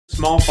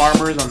Small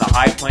farmers on the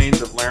high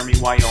plains of Laramie,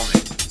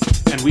 Wyoming,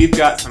 and we've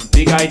got some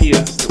big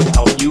ideas that will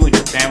help you and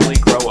your family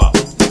grow up.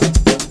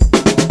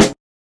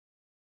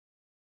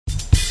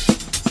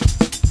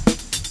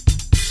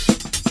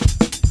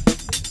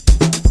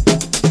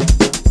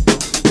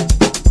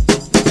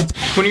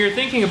 When you're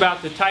thinking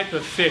about the type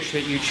of fish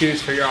that you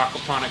choose for your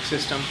aquaponic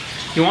system,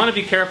 you want to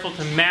be careful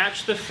to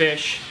match the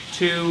fish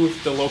to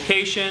the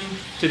location,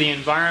 to the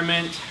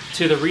environment,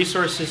 to the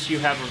resources you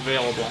have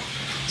available.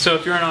 So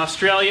if you're in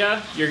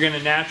Australia, you're going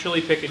to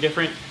naturally pick a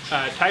different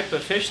type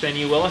of fish than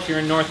you will if you're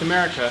in North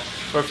America.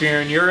 Or if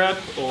you're in Europe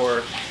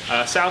or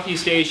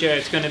Southeast Asia,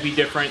 it's going to be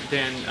different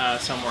than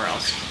somewhere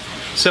else.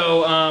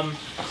 So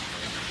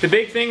the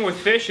big thing with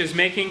fish is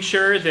making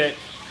sure that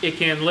it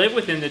can live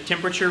within the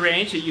temperature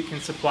range that you can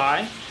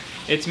supply.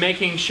 It's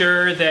making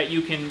sure that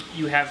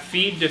you have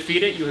feed to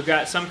feed it, you've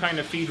got some kind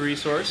of feed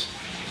resource.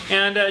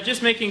 And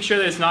just making sure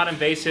that it's not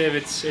invasive,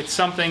 it's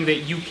something that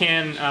you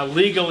can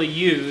legally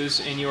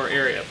use in your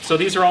area. So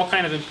these are all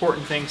kind of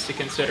important things to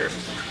consider.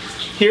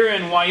 Here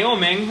in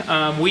Wyoming,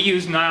 we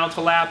use Nile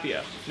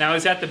tilapia. Now,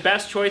 is that the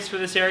best choice for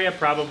this area?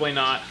 Probably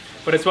not.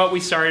 But it's what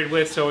we started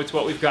with, so it's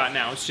what we've got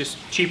now. It's just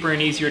cheaper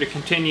and easier to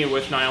continue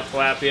with Nile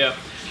tilapia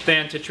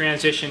than to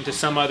transition to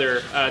some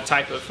other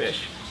type of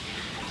fish.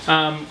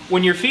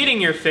 When you're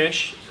feeding your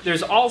fish,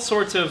 there's all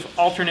sorts of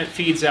alternate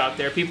feeds out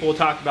there. People will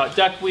talk about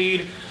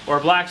duckweed or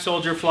black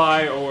soldier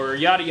fly or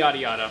yada yada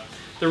yada.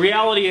 The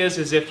reality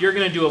is if you're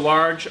going to do a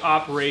large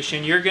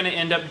operation, you're going to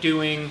end up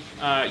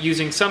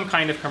using some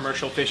kind of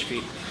commercial fish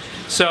feed.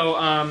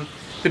 So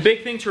the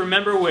big thing to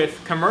remember with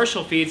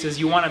commercial feeds is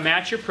you want to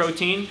match your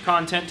protein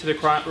content to the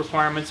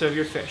requirements of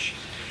your fish.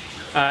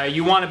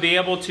 You want to be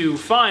able to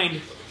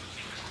find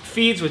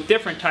feeds with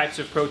different types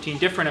of protein,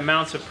 different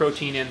amounts of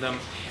protein in them,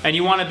 and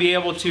you want to be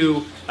able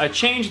to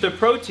change the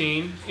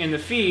protein in the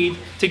feed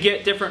to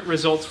get different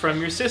results from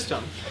your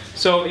system.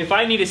 So if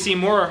I need to see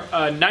more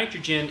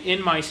nitrogen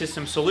in my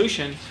system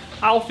solution,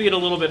 I'll feed a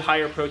little bit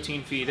higher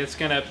protein feed. It's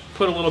going to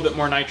put a little bit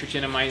more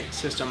nitrogen in my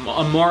system.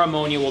 More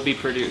ammonia will be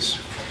produced.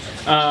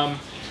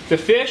 The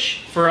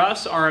fish, for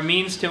us, are a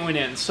means to an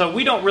end. So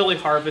we don't really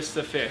harvest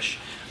the fish.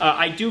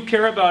 I do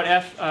care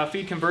about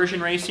feed conversion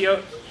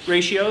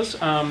ratios.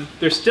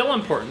 They're still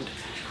important.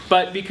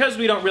 But because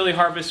we don't really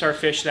harvest our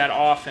fish that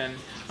often,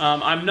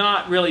 I'm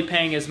not really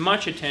paying as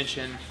much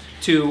attention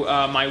to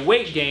my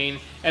weight gain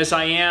as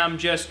I am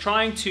just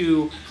trying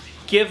to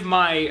give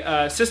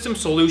my system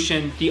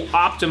solution the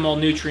optimal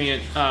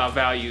nutrient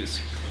values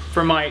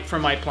for my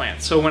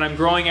plants. So when I'm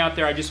growing out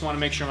there, I just want to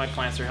make sure my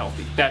plants are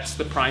healthy. That's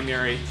the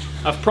primary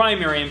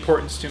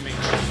importance to me.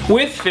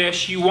 With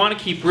fish, you want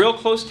to keep real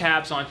close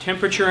tabs on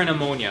temperature and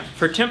ammonia.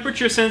 For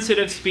temperature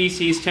sensitive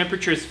species,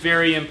 temperature is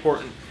very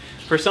important.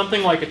 For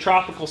something like a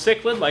tropical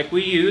cichlid like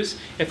we use,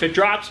 if it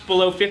drops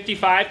below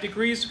 55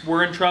 degrees,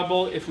 we're in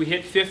trouble. If we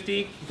hit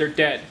 50, they're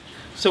dead.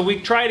 So we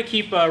try to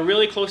keep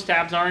really close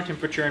tabs on our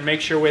temperature and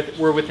make sure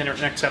we're within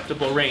an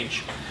acceptable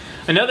range.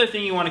 Another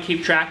thing you want to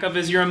keep track of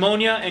is your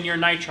ammonia and your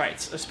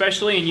nitrites,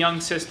 especially in young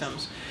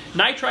systems.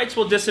 Nitrites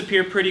will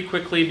disappear pretty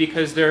quickly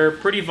because they're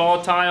pretty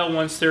volatile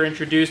once they're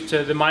introduced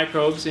to the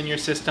microbes in your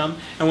system,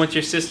 and once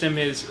your system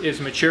is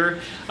mature.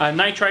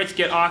 Nitrites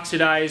get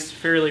oxidized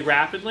fairly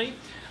rapidly.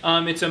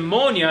 It's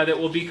ammonia that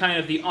will be kind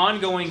of the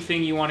ongoing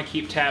thing you want to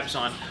keep tabs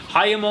on.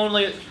 High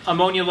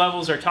ammonia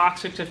levels are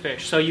toxic to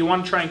fish, so you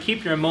want to try and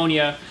keep your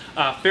ammonia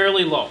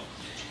fairly low.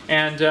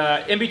 And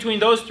in between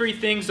those three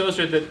things, those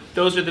are the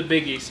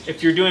biggies.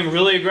 If you're doing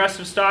really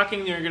aggressive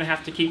stocking, you're going to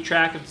have to keep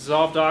track of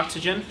dissolved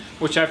oxygen,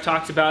 which I've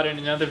talked about in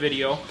another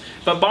video.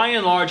 But by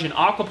and large, in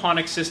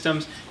aquaponic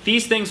systems,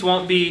 these things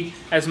won't be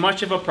as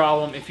much of a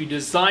problem if you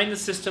design the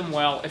system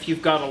well, if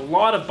you've got a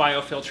lot of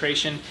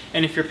biofiltration,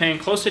 and if you're paying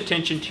close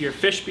attention to your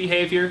fish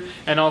behavior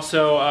and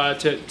also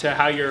to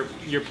how your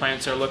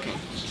plants are looking.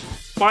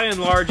 By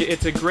and large,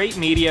 it's a great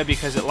media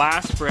because it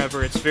lasts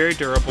forever, it's very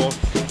durable,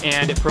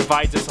 and it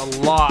provides us a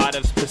lot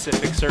of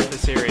specific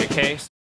surface area, okay?